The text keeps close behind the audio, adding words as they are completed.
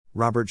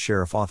Robert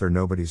Sheriff, author.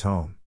 Nobody's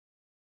Home.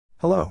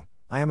 Hello,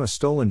 I am a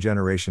stolen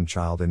generation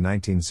child in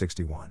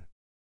 1961.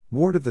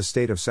 Ward of the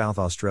state of South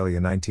Australia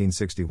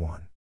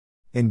 1961.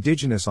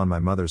 Indigenous on my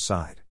mother's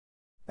side.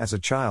 As a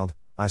child,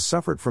 I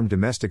suffered from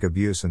domestic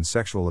abuse and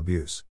sexual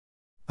abuse.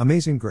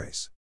 Amazing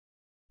Grace.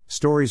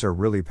 Stories are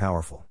really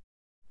powerful.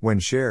 When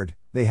shared,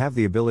 they have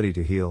the ability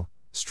to heal,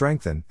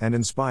 strengthen, and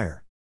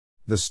inspire.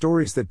 The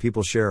stories that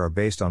people share are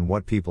based on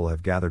what people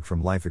have gathered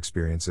from life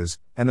experiences,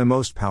 and the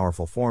most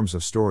powerful forms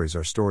of stories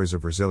are stories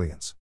of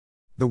resilience.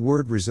 The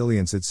word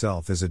resilience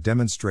itself is a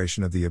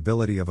demonstration of the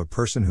ability of a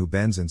person who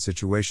bends in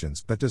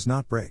situations but does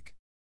not break.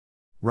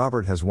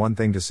 Robert has one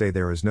thing to say: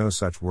 there is no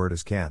such word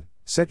as can.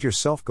 Set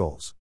yourself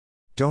goals.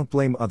 Don't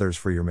blame others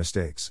for your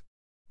mistakes.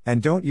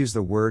 And don't use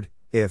the word,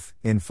 if,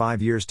 in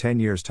 5 years,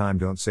 10 years time.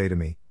 Don't say to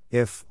me,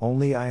 if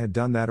only I had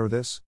done that or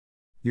this.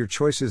 Your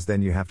choice is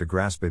then you have to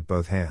grasp it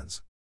both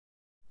hands.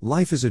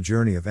 Life is a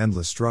journey of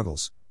endless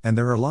struggles, and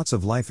there are lots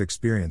of life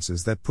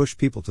experiences that push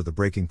people to the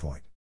breaking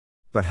point.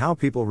 But how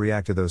people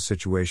react to those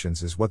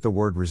situations is what the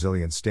word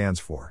resilience stands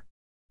for.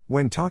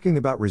 When talking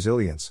about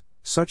resilience,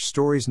 such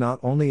stories not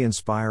only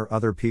inspire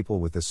other people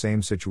with the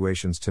same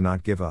situations to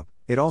not give up,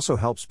 it also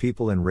helps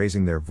people in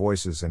raising their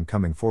voices and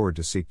coming forward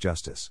to seek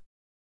justice.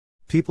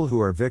 People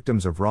who are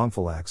victims of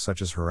wrongful acts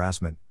such as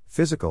harassment,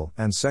 physical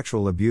and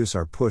sexual abuse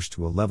are pushed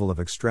to a level of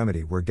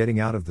extremity where getting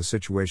out of the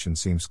situation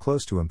seems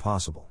close to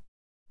impossible.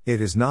 It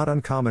is not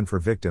uncommon for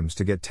victims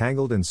to get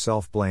tangled in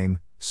self-blame,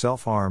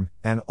 self-harm,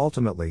 and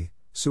ultimately,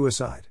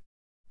 suicide.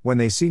 When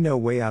they see no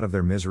way out of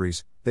their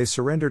miseries, they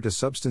surrender to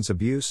substance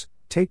abuse,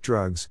 take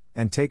drugs,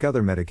 and take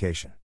other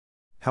medication.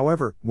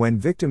 However, when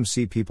victims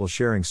see people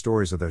sharing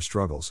stories of their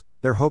struggles,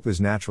 their hope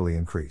is naturally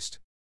increased.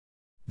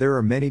 There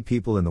are many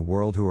people in the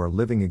world who are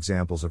living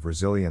examples of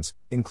resilience,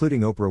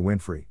 including Oprah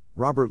Winfrey,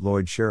 Robert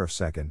Lloyd Sheriff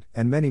II,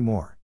 and many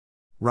more.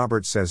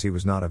 Robert says he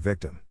was not a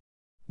victim.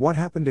 What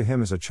happened to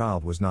him as a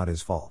child was not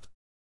his fault.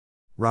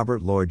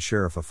 Robert Lloyd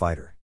Sheriff, a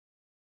fighter.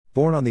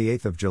 Born on the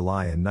 8th of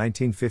July in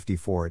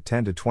 1954 at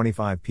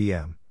 10:25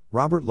 p.m.,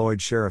 Robert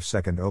Lloyd Sheriff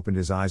II opened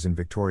his eyes in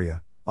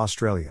Victoria,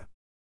 Australia.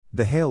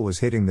 The hail was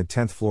hitting the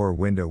 10th floor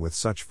window with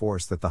such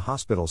force that the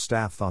hospital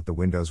staff thought the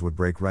windows would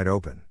break right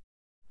open.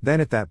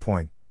 Then at that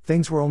point,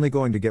 things were only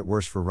going to get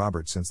worse for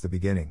Robert since the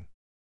beginning.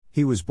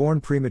 He was born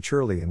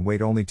prematurely and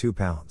weighed only 2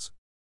 pounds.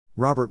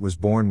 Robert was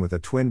born with a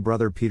twin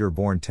brother, Peter,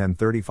 born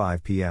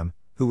 10:35 p.m.,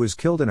 who was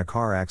killed in a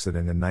car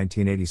accident in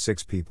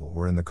 1986. People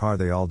were in the car,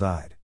 they all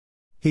died.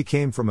 He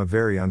came from a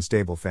very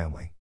unstable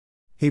family.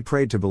 He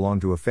prayed to belong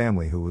to a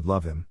family who would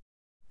love him.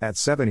 At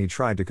 7 he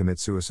tried to commit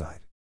suicide.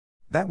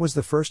 That was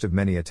the first of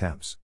many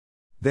attempts.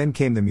 Then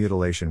came the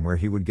mutilation, where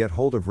he would get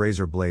hold of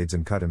razor blades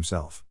and cut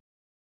himself.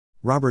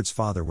 Robert's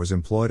father was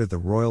employed at the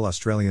Royal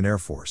Australian Air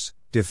Force,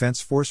 Defence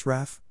Force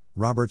RAF.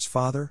 Robert's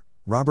father,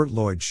 Robert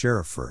Lloyd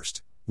Sheriff I,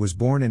 was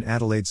born in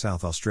Adelaide,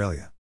 South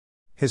Australia.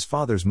 His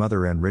father's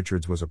mother, Ann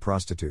Richards, was a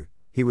prostitute.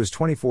 He was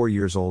 24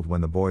 years old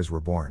when the boys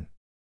were born.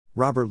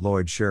 Robert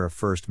Lloyd Sheriff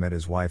first met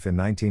his wife in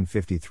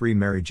 1953,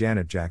 Mary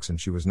Janet Jackson.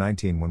 She was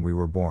 19 when we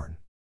were born.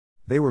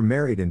 They were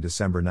married in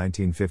December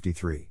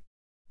 1953.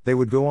 They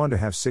would go on to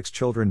have 6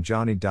 children.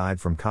 Johnny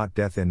died from cot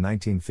death in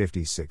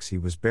 1956. He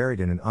was buried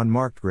in an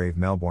unmarked grave,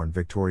 Melbourne,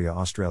 Victoria,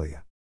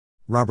 Australia.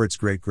 Robert's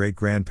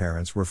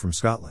great-great-grandparents were from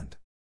Scotland.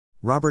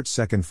 Robert's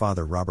second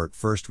father, Robert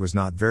I, was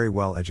not very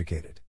well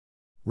educated.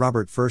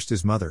 Robert I,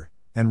 his mother,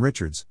 Ann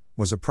Richards,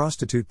 was a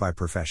prostitute by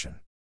profession.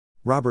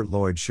 Robert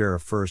Lloyd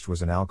Sheriff I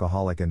was an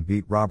alcoholic and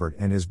beat Robert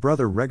and his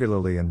brother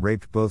regularly and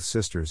raped both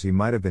sisters. He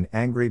might have been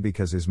angry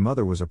because his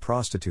mother was a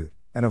prostitute,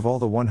 and of all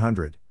the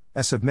 100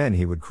 of men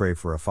he would crave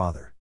for a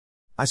father.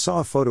 I saw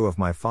a photo of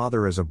my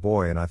father as a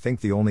boy, and I think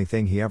the only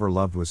thing he ever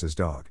loved was his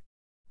dog.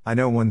 I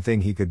know one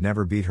thing: he could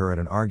never beat her at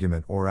an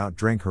argument or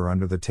outdrink her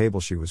under the table.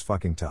 She was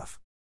fucking tough.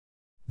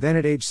 Then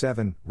at age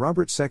 7,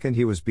 Robert II,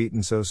 he was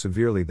beaten so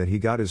severely that he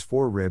got his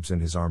 4 ribs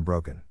and his arm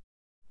broken.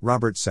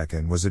 Robert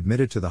II was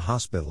admitted to the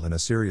hospital in a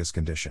serious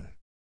condition.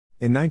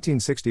 In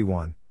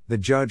 1961, the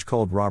judge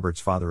called Robert's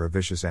father a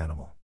vicious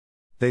animal.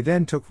 They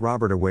then took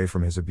Robert away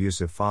from his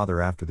abusive father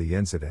after the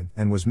incident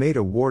and was made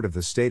a ward of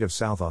the state of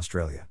South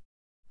Australia.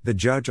 The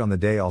judge on the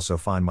day also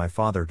fined my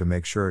father to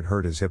make sure it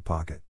hurt his hip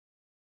pocket.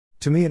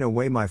 To me, in a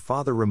way, my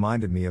father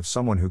reminded me of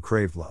someone who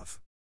craved love.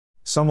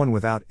 Someone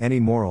without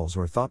any morals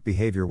or thought.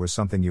 Behavior was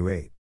something you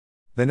ate.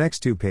 The next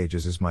 2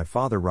 pages is my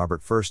father,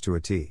 Robert I, to a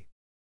T.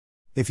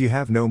 If you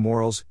have no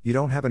morals, you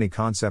don't have any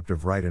concept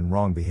of right and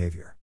wrong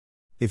behavior.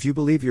 If you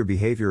believe your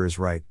behavior is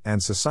right,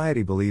 and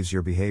society believes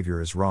your behavior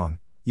is wrong,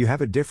 you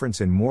have a difference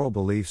in moral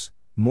beliefs.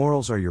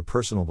 Morals are your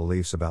personal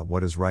beliefs about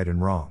what is right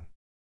and wrong.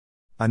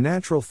 A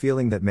natural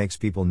feeling that makes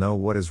people know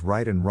what is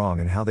right and wrong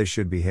and how they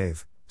should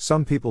behave.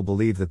 Some people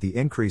believe that the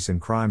increase in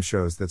crime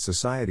shows that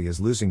society is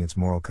losing its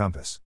moral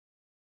compass.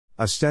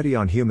 A study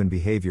on human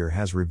behavior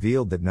has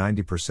revealed that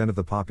 90% of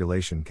the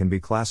population can be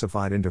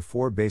classified into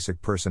 4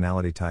 basic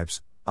personality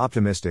types: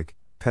 optimistic,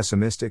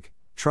 pessimistic,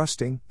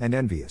 trusting, and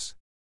envious.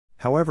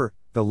 However,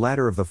 the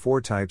latter of the 4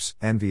 types,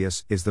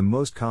 envious, is the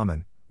most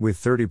common, with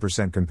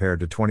 30% compared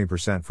to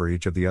 20% for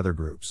each of the other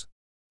groups.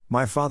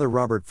 My father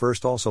Robert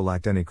first also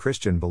lacked any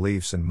Christian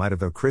beliefs and might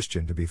have though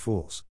Christian to be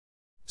fools.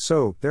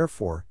 So,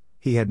 therefore,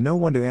 he had no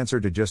one to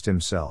answer to just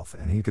himself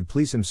and he could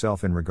please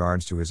himself in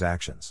regards to his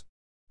actions.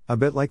 A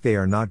bit like they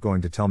are not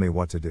going to tell me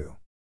what to do.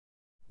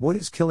 What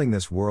is killing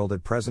this world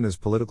at present is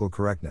political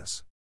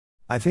correctness.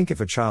 I think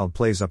if a child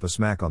plays up a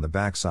smack on the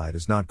backside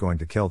is not going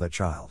to kill that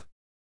child.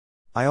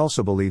 I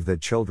also believe that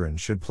children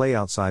should play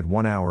outside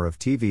 1 hour of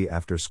TV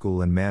after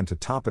school, and man, to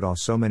top it off,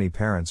 so many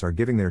parents are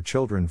giving their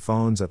children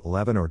phones at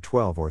 11 or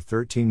 12 or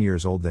 13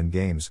 years old, then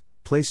games,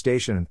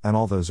 PlayStation, and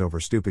all those over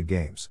stupid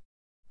games.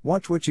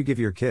 Watch what you give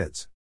your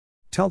kids.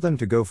 Tell them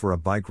to go for a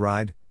bike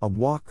ride, a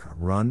walk, a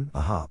run,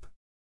 a hop.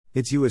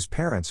 It's you as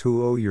parents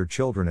who owe your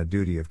children a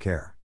duty of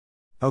care.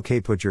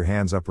 Okay, put your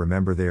hands up,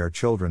 remember they are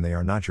children, they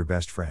are not your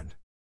best friend.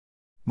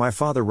 My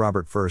father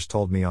Robert first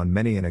told me on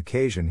many an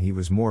occasion he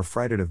was more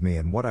frightened of me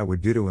and what I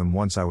would do to him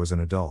once I was an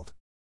adult.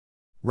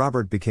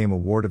 Robert became a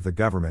ward of the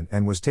government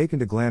and was taken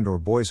to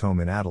Glandore Boys' Home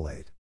in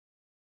Adelaide.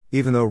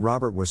 Even though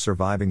Robert was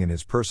surviving in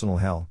his personal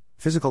hell,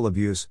 physical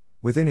abuse,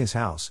 within his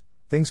house,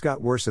 things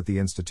got worse at the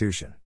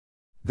institution.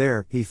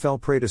 There, he fell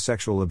prey to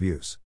sexual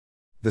abuse.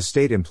 The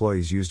state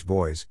employees used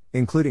boys,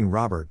 including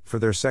Robert, for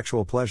their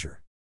sexual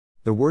pleasure.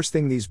 The worst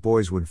thing these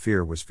boys would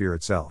fear was fear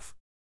itself.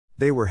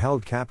 They were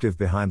held captive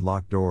behind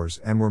locked doors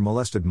and were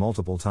molested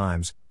multiple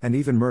times, and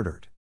even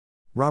murdered.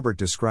 Robert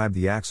described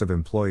the acts of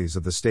employees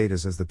of the state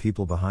as the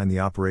people behind the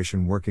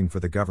operation working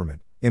for the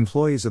government.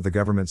 Employees of the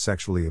government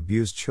sexually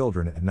abused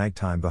children at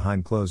nighttime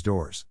behind closed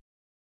doors.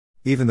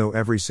 Even though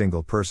every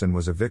single person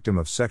was a victim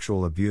of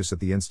sexual abuse at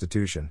the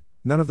institution,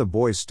 none of the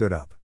boys stood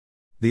up.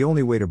 The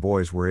only way the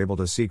boys were able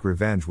to seek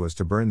revenge was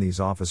to burn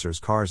these officers'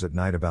 cars at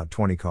night, about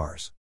 20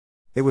 cars.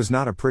 It was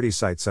not a pretty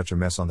sight, such a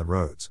mess on the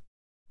roads.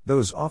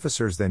 Those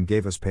officers then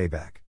gave us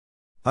payback.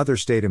 Other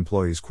state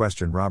employees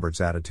questioned Robert's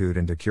attitude,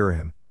 and to cure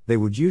him, they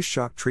would use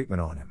shock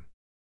treatment on him.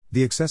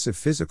 The excessive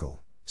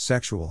physical,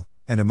 sexual,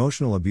 and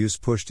emotional abuse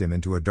pushed him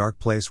into a dark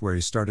place where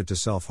he started to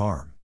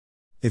self-harm.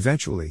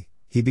 Eventually,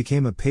 he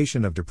became a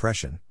patient of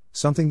depression,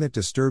 something that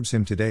disturbs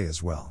him today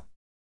as well.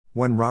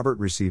 When Robert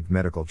received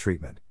medical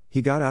treatment,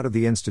 he got out of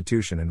the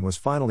institution and was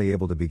finally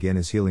able to begin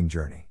his healing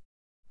journey.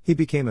 He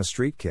became a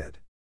street kid.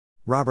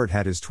 Robert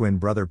had his twin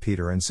brother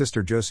Peter and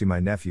sister Josie. My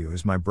nephew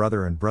is my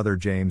brother, and brother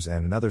James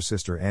and another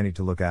sister Annie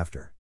to look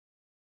after.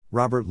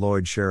 Robert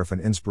Lloyd, sheriff, an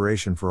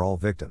inspiration for all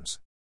victims.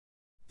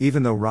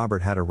 Even though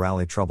Robert had a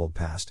rally troubled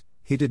past,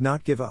 he did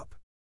not give up.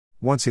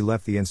 Once he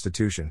left the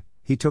institution,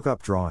 he took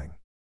up drawing.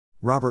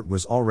 Robert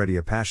was already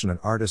a passionate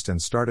artist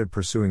and started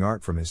pursuing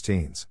art from his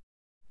teens.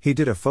 He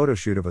did a photo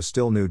shoot of a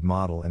still nude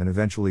model and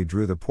eventually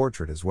drew the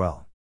portrait as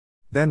well.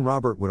 Then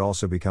Robert would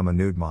also become a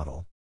nude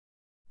model.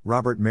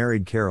 Robert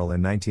married Carol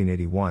in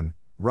 1981.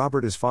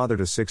 Robert is father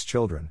to 6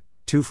 children,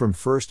 2 from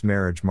first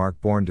marriage: Mark,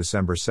 born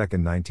December 2,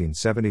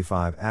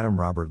 1975, Adam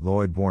Robert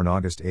Lloyd, born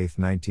August 8,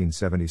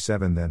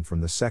 1977, then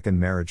from the second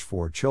marriage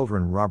 4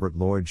 children: Robert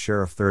Lloyd,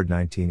 sheriff, 3rd,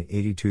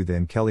 1982,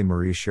 then Kelly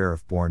Marie,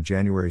 sheriff, born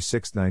January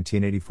 6,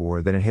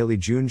 1984, then Haley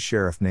June,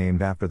 sheriff,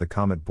 named after the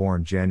comet,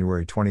 born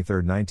January 23,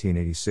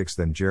 1986,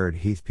 then Jared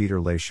Heath Peter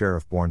Lay,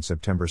 sheriff, born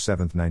September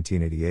 7,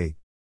 1988.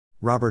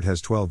 Robert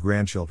has 12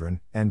 grandchildren,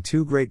 and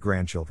 2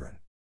 great-grandchildren.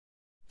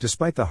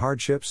 Despite the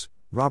hardships,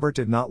 Robert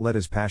did not let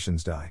his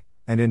passions die,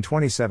 and in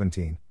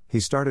 2017,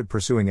 he started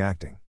pursuing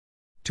acting.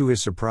 To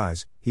his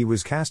surprise, he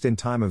was cast in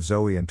Time of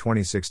Zoe in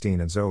 2016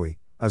 and Zoe,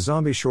 a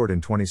zombie short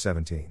in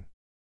 2017.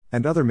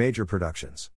 And other major productions.